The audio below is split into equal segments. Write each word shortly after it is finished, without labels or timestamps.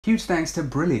Huge thanks to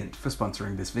Brilliant for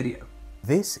sponsoring this video.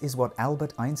 This is what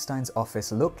Albert Einstein's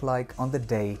office looked like on the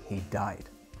day he died.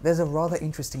 There's a rather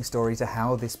interesting story to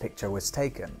how this picture was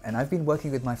taken, and I've been working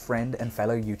with my friend and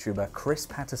fellow YouTuber Chris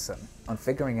Patterson on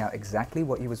figuring out exactly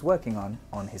what he was working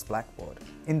on his blackboard.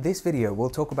 In this video,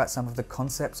 we'll talk about some of the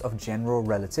concepts of general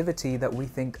relativity that we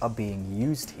think are being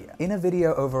used here. In a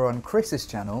video over on Chris's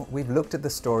channel, we've looked at the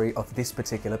story of this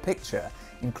particular picture,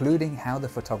 including how the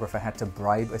photographer had to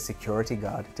bribe a security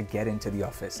guard to get into the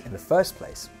office in the first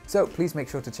place. So please make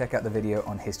sure to check out the video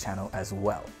on his channel as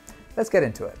well. Let's get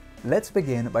into it. Let's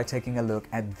begin by taking a look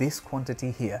at this quantity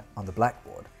here on the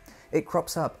blackboard. It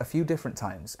crops up a few different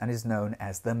times and is known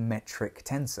as the metric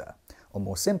tensor, or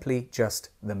more simply, just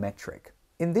the metric.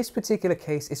 In this particular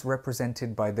case, it's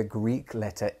represented by the Greek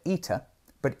letter eta,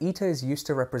 but eta is used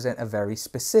to represent a very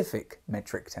specific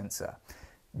metric tensor.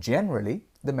 Generally,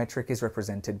 the metric is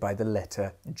represented by the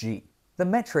letter g. The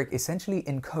metric essentially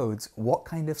encodes what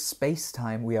kind of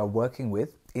space-time we are working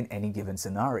with in any given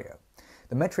scenario.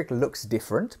 The metric looks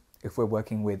different if we're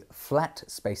working with flat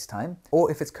space-time, or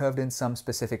if it's curved in some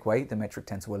specific way, the metric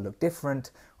tensor will look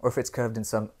different, or if it's curved in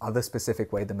some other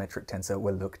specific way, the metric tensor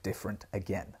will look different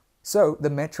again. So the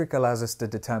metric allows us to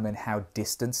determine how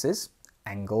distances,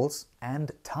 angles,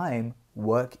 and time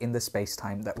work in the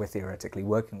space-time that we're theoretically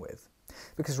working with.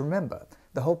 Because remember,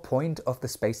 the whole point of the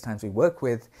spacetimes we work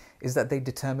with is that they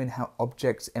determine how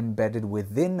objects embedded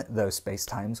within those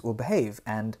spacetimes will behave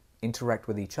and interact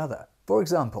with each other. For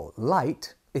example,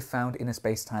 light, if found in a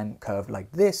spacetime curved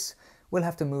like this, will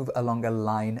have to move along a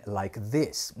line like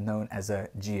this, known as a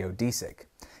geodesic.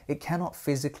 It cannot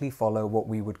physically follow what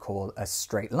we would call a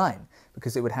straight line,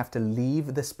 because it would have to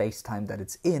leave the spacetime that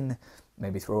it's in,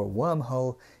 maybe through a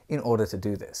wormhole, in order to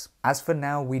do this. As for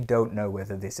now, we don't know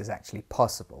whether this is actually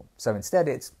possible, so instead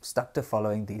it's stuck to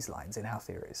following these lines in our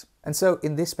theories. And so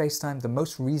in this spacetime, the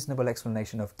most reasonable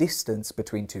explanation of distance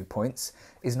between 2 points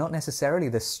is not necessarily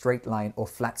the straight line or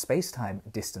flat spacetime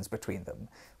distance between them.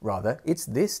 Rather, it's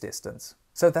this distance.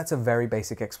 So that's a very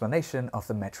basic explanation of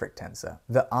the metric tensor.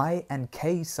 The I and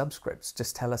K subscripts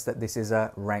just tell us that this is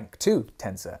a rank 2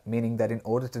 tensor, meaning that in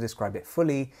order to describe it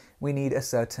fully, we need a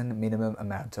certain minimum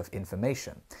amount of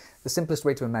information. The simplest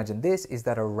way to imagine this is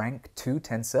that a rank 2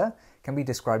 tensor can be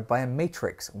described by a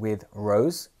matrix with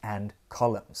rows and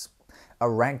columns. A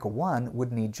rank 1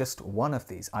 would need just one of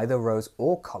these, either rows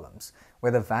or columns,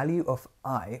 where the value of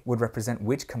I would represent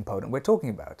which component we're talking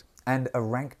about. And a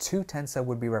rank 2 tensor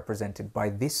would be represented by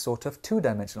this sort of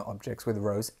two-dimensional objects with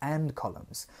rows and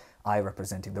columns, I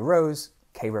representing the rows,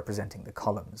 K representing the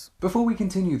columns. Before we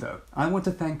continue though, I want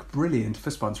to thank Brilliant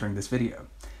for sponsoring this video.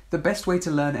 The best way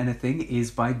to learn anything is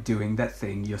by doing that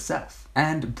thing yourself.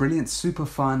 And Brilliant's super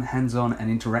fun, hands-on and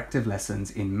interactive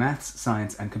lessons in maths,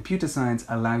 science and computer science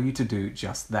allow you to do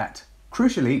just that.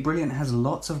 Crucially, Brilliant has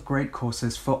lots of great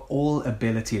courses for all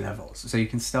ability levels, so you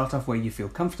can start off where you feel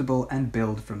comfortable and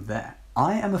build from there.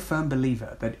 I am a firm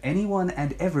believer that anyone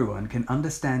and everyone can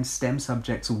understand STEM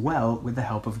subjects well with the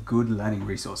help of good learning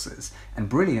resources, and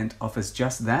Brilliant offers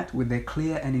just that with their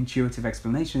clear and intuitive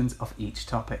explanations of each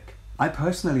topic. I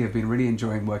personally have been really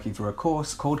enjoying working through a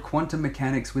course called Quantum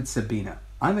Mechanics with Sabina.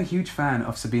 I'm a huge fan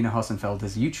of Sabina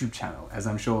Hossenfelder's YouTube channel, as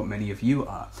I'm sure many of you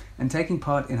are, and taking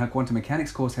part in her quantum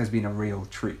mechanics course has been a real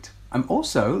treat. I'm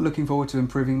also looking forward to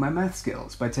improving my math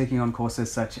skills by taking on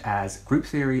courses such as group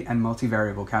theory and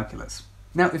multivariable calculus.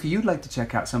 Now, if you'd like to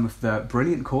check out some of the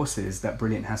brilliant courses that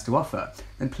Brilliant has to offer,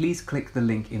 then please click the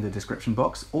link in the description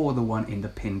box or the one in the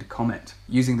pinned comment.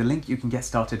 Using the link, you can get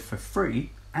started for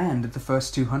free, and the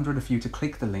first 200 of you to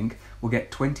click the link will get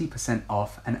 20%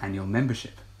 off an annual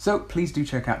membership. So please do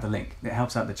check out the link. It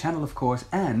helps out the channel, of course,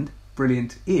 and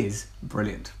Brilliant is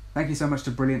brilliant. Thank you so much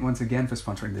to Brilliant once again for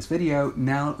sponsoring this video.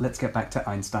 Now let's get back to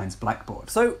Einstein's blackboard.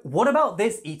 So what about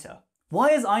this eta? Why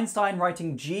is Einstein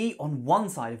writing g on one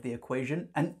side of the equation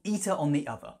and eta on the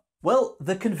other? Well,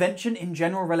 the convention in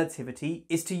general relativity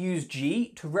is to use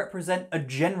g to represent a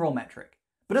general metric.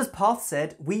 But as Parth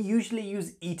said, we usually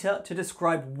use eta to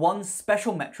describe one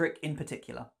special metric in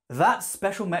particular. That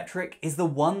special metric is the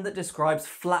one that describes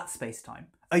flat spacetime,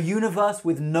 a universe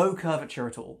with no curvature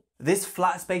at all. This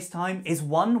flat spacetime is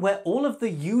one where all of the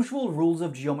usual rules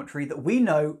of geometry that we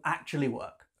know actually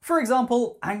work. For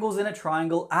example, angles in a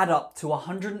triangle add up to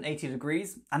 180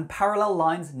 degrees and parallel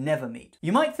lines never meet.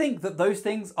 You might think that those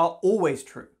things are always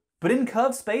true, but in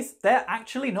curved space, they're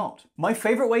actually not. My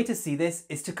favorite way to see this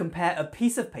is to compare a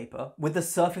piece of paper with the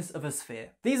surface of a sphere.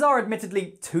 These are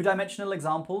admittedly two-dimensional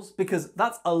examples because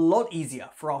that's a lot easier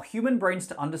for our human brains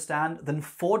to understand than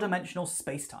four-dimensional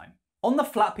space-time. On the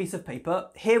flat piece of paper,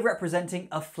 here representing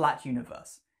a flat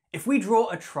universe, If we draw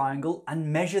a triangle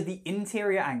and measure the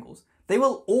interior angles, they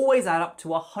will always add up to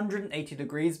 180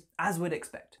 degrees, as we'd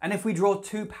expect. And if we draw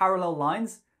two parallel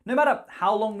lines, no matter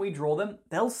how long we draw them,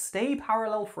 they'll stay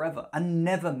parallel forever and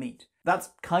never meet. That's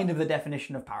kind of the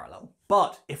definition of parallel.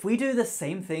 But if we do the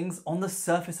same things on the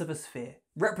surface of a sphere,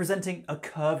 representing a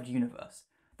curved universe,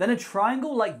 then a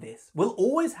triangle like this will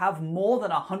always have more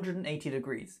than 180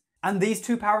 degrees. And these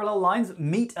two parallel lines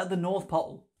meet at the North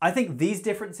Pole. I think these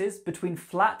differences between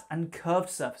flat and curved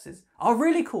surfaces are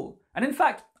really cool. And in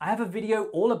fact, I have a video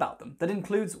all about them that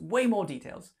includes way more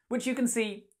details, which you can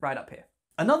see right up here.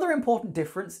 Another important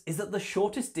difference is that the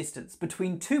shortest distance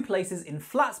between two places in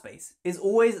flat space is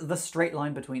always the straight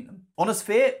line between them. On a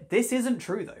sphere, this isn't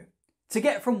true though. To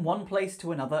get from one place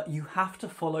to another, you have to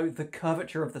follow the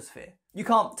curvature of the sphere. You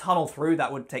can't tunnel through,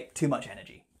 that would take too much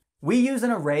energy. We use an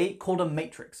array called a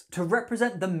matrix to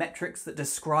represent the metrics that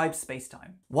describe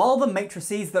spacetime. While the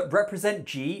matrices that represent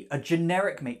G, a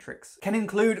generic matrix, can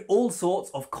include all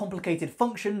sorts of complicated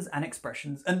functions and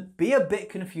expressions and be a bit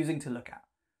confusing to look at.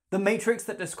 The matrix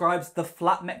that describes the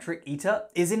flat metric eta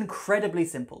is incredibly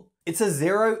simple. It's a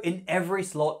 0 in every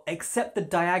slot except the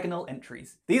diagonal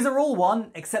entries. These are all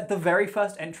 1 except the very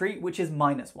first entry, which is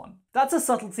 -1. That's a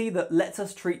subtlety that lets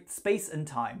us treat space and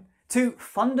time, two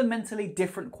fundamentally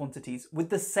different quantities with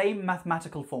the same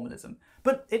mathematical formalism,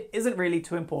 but it isn't really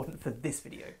too important for this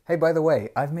video. Hey, by the way,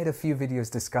 I've made a few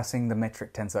videos discussing the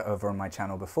metric tensor over on my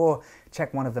channel before.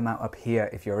 Check one of them out up here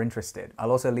if you're interested.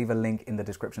 I'll also leave a link in the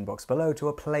description box below to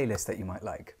a playlist that you might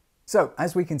like. So,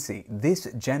 as we can see, this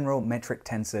general metric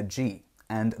tensor G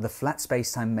and the flat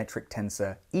spacetime metric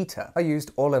tensor eta are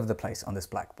used all over the place on this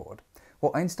blackboard.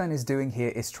 What Einstein is doing here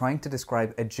is trying to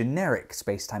describe a generic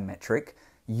spacetime metric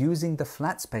using the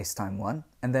flat spacetime one,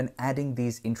 and then adding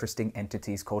these interesting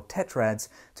entities called tetrads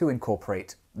to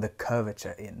incorporate the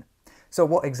curvature in. So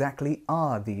what exactly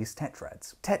are these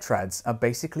tetrads? Tetrads are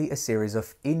basically a series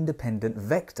of independent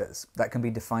vectors that can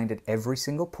be defined at every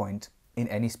single point in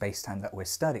any spacetime that we're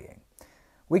studying.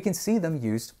 We can see them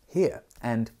used here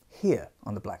and here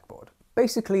on the blackboard.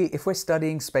 Basically, if we're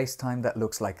studying spacetime that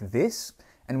looks like this,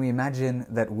 and we imagine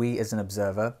that we as an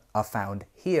observer are found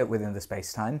here within the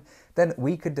spacetime, then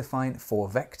we could define 4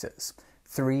 vectors,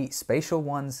 3 spatial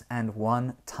ones and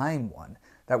 1 time one,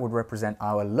 that would represent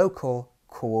our local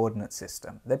coordinate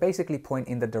system. They basically point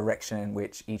in the direction in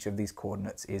which each of these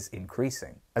coordinates is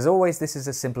increasing. As always, this is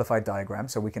a simplified diagram,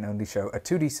 so we can only show a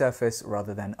 2D surface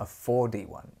rather than a 4D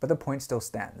one, but the point still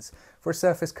stands. For a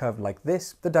surface curved like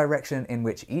this, the direction in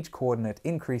which each coordinate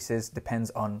increases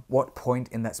depends on what point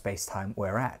in that space-time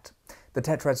we're at. The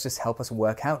tetrads just help us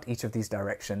work out each of these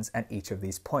directions at each of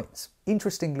these points.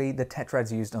 Interestingly, the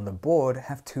tetrads used on the board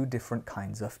have 2 different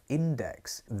kinds of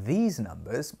index. These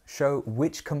numbers show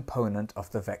which component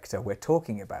of the vector we're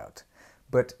talking about,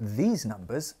 but these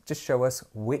numbers just show us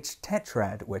which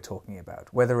tetrad we're talking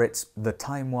about, whether it's the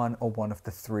time one or one of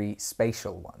the 3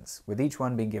 spatial ones, with each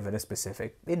one being given a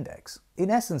specific index.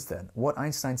 In essence then, what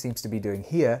Einstein seems to be doing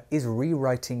here is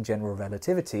rewriting general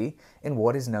relativity in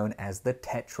what is known as the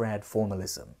Tetrad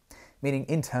Formalism, meaning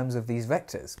in terms of these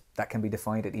vectors that can be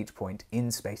defined at each point in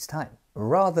space-time,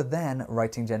 rather than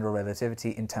writing general relativity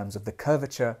in terms of the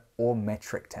curvature or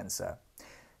metric tensor.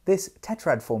 This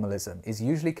tetrad formalism is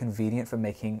usually convenient for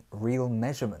making real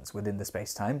measurements within the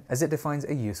spacetime, as it defines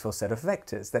a useful set of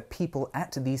vectors that people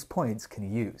at these points can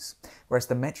use, whereas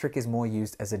the metric is more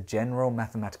used as a general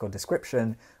mathematical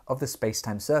description of the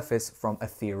spacetime surface from a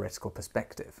theoretical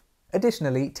perspective.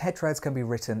 Additionally, tetrads can be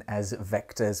written as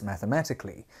vectors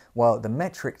mathematically, while the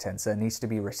metric tensor needs to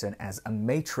be written as a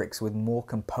matrix with more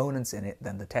components in it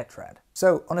than the tetrad.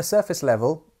 So, on a surface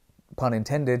level, pun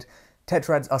intended,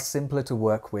 tetrads are simpler to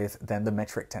work with than the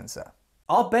metric tensor.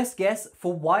 Our best guess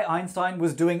for why Einstein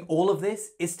was doing all of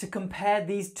this is to compare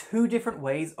these 2 different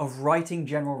ways of writing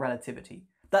general relativity.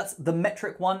 That's the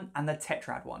metric one and the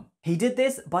tetrad one. He did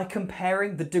this by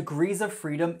comparing the degrees of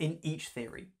freedom in each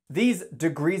theory. These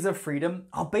degrees of freedom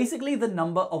are basically the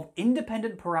number of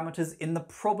independent parameters in the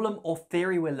problem or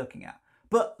theory we're looking at.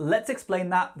 But let's explain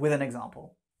that with an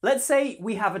example. Let's say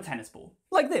we have a tennis ball,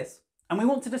 like this, and we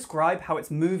want to describe how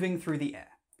it's moving through the air.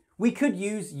 We could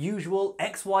use usual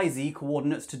XYZ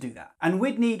coordinates to do that, and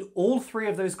we'd need all 3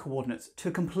 of those coordinates to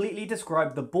completely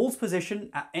describe the ball's position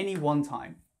at any one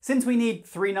time. Since we need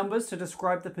 3 numbers to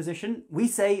describe the position, we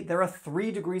say there are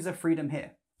 3 degrees of freedom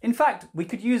here. In fact, we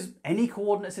could use any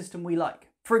coordinate system we like.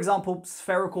 For example,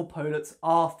 spherical polars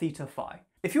r, theta, phi.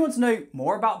 If you want to know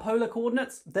more about polar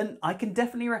coordinates, then I can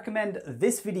definitely recommend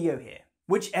this video here.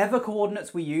 Whichever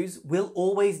coordinates we use, we'll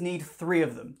always need 3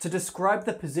 of them to describe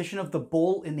the position of the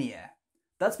ball in the air.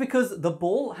 That's because the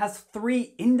ball has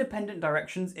 3 independent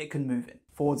directions it can move in: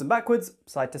 forwards and backwards,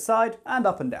 side to side, and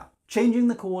up and down. Changing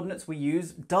the coordinates we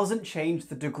use doesn't change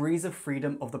the degrees of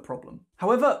freedom of the problem.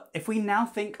 However, if we now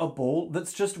think a ball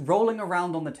that's just rolling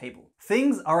around on the table,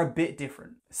 things are a bit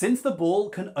different. Since the ball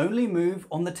can only move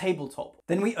on the tabletop,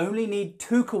 then we only need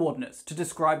 2 coordinates to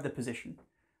describe the position.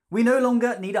 We no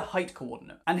longer need a height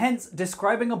coordinate, and hence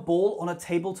describing a ball on a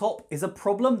tabletop is a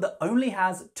problem that only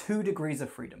has 2 degrees of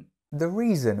freedom. The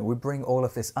reason we bring all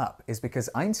of this up is because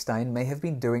Einstein may have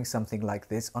been doing something like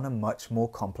this on a much more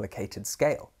complicated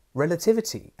scale.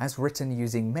 Relativity, as written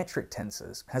using metric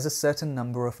tensors, has a certain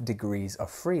number of degrees of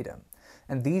freedom,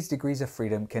 and these degrees of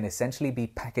freedom can essentially be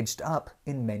packaged up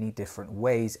in many different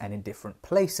ways and in different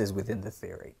places within the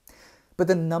theory. But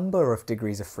the number of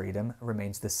degrees of freedom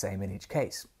remains the same in each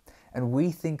case, and we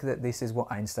think that this is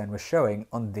what Einstein was showing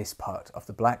on this part of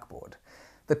the blackboard.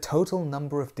 The total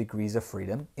number of degrees of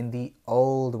freedom in the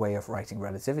old way of writing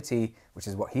relativity, which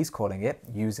is what he's calling it,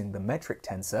 using the metric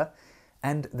tensor,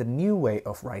 and the new way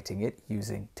of writing it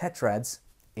using tetrads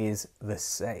is the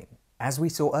same. As we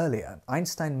saw earlier,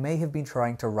 Einstein may have been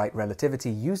trying to write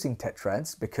relativity using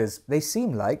tetrads because they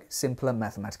seem like simpler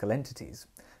mathematical entities.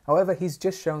 However, he's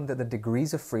just shown that the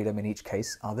degrees of freedom in each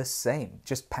case are the same,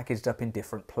 just packaged up in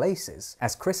different places,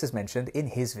 as Chris has mentioned in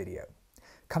his video.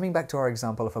 Coming back to our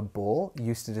example of a ball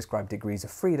used to describe degrees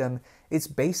of freedom, it's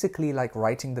basically like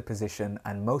writing the position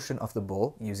and motion of the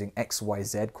ball using x, y,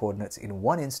 z coordinates in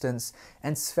one instance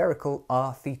and spherical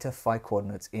r, theta, phi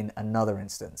coordinates in another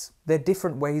instance. They're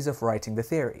different ways of writing the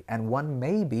theory, and one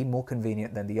may be more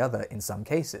convenient than the other in some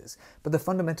cases, but the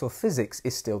fundamental physics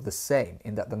is still the same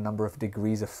in that the number of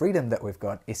degrees of freedom that we've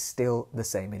got is still the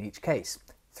same in each case.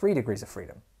 3 degrees of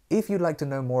freedom. If you'd like to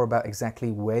know more about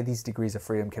exactly where these degrees of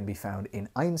freedom can be found in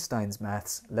Einstein's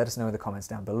maths, let us know in the comments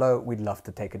down below. We'd love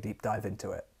to take a deep dive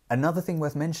into it. Another thing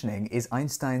worth mentioning is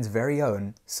Einstein's very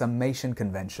own summation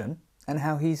convention and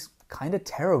how he's kind of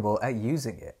terrible at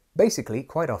using it. Basically,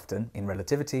 quite often in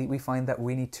relativity, we find that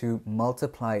we need to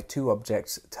multiply 2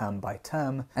 objects term by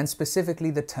term, and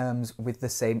specifically the terms with the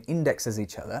same index as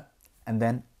each other, and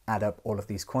then add up all of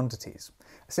these quantities.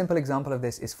 A simple example of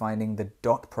this is finding the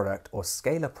dot product or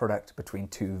scalar product between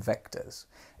 2 vectors.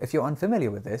 If you're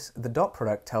unfamiliar with this, the dot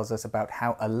product tells us about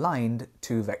how aligned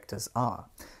 2 vectors are.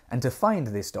 And to find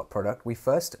this dot product, we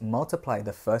first multiply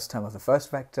the first term of the first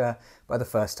vector by the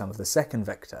first term of the second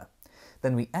vector.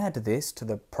 Then we add this to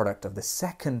the product of the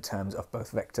second terms of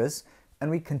both vectors,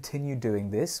 and we continue doing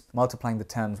this, multiplying the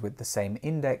terms with the same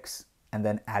index, and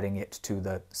then adding it to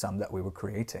the sum that we were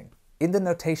creating. In the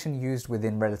notation used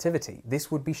within relativity,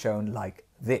 this would be shown like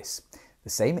this.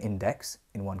 The same index,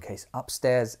 in one case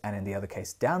upstairs and in the other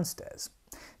case downstairs.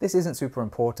 This isn't super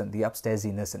important, the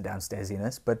upstairsiness and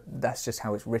downstairsiness, but that's just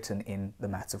how it's written in the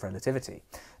maths of relativity.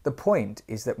 The point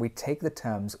is that we take the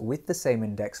terms with the same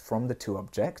index from the 2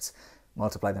 objects,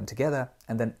 multiply them together,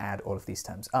 and then add all of these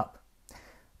terms up.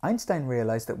 Einstein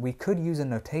realized that we could use a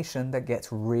notation that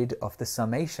gets rid of the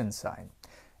summation sign.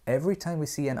 Every time we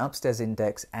see an upstairs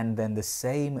index and then the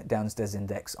same downstairs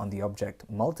index on the object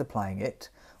multiplying it,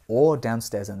 or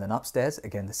downstairs and then upstairs,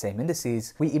 again the same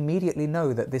indices, we immediately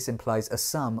know that this implies a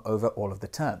sum over all of the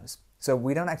terms. So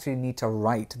we don't actually need to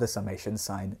write the summation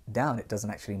sign down, it doesn't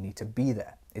actually need to be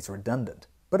there, it's redundant.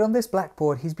 But on this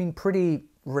blackboard, he's been pretty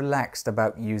relaxed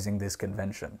about using this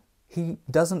convention. He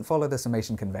doesn't follow the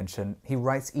summation convention, he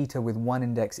writes eta with 1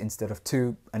 index instead of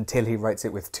 2, until he writes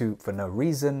it with 2 for no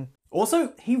reason.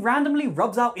 Also, he randomly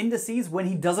rubs out indices when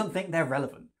he doesn't think they're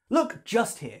relevant. Look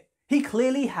just here. He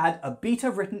clearly had a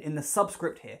beta written in the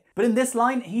subscript here, but in this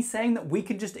line he's saying that we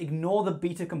can just ignore the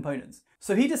beta components.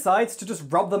 So he decides to just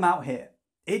rub them out here.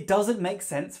 It doesn't make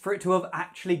sense for it to have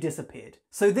actually disappeared.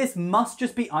 So this must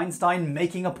just be Einstein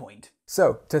making a point.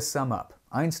 So, to sum up,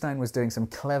 Einstein was doing some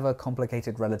clever,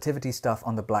 complicated relativity stuff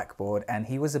on the blackboard, and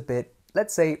he was a bit,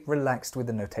 let's say, relaxed with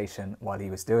the notation while he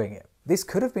was doing it. This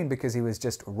could have been because he was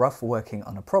just rough working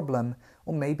on a problem,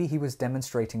 or maybe he was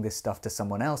demonstrating this stuff to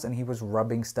someone else and he was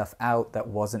rubbing stuff out that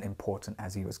wasn't important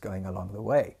as he was going along the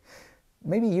way.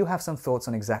 Maybe you have some thoughts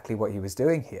on exactly what he was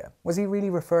doing here. Was he really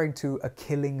referring to a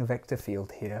killing vector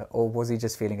field here, or was he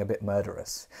just feeling a bit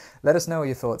murderous? Let us know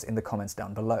your thoughts in the comments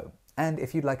down below. And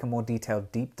if you'd like a more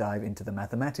detailed deep dive into the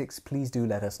mathematics, please do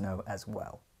let us know as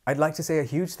well. I'd like to say a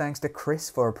huge thanks to Chris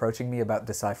for approaching me about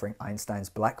deciphering Einstein's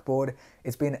blackboard.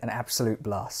 It's been an absolute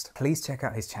blast. Please check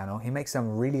out his channel. He makes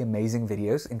some really amazing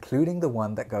videos, including the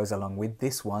one that goes along with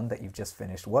this one that you've just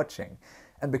finished watching.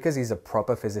 And because he's a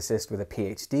proper physicist with a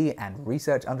PhD and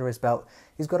research under his belt,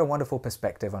 he's got a wonderful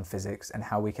perspective on physics and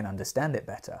how we can understand it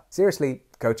better. Seriously,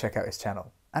 go check out his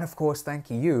channel. And of course, thank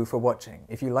you for watching.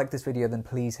 If you like this video, then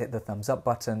please hit the thumbs up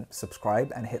button,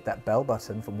 subscribe, and hit that bell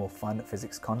button for more fun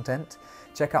physics content.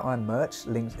 Check out my merch,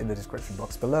 linked in the description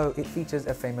box below. It features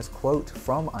a famous quote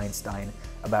from Einstein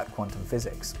about quantum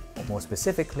physics. Or more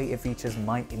specifically, it features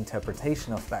my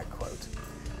interpretation of that quote.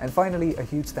 And finally, a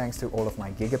huge thanks to all of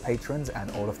my Giga patrons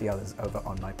and all of the others over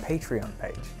on my Patreon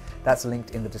page. That's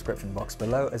linked in the description box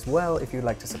below as well if you'd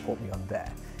like to support me on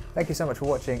there. Thank you so much for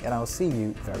watching, and I'll see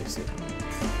you very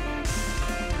soon.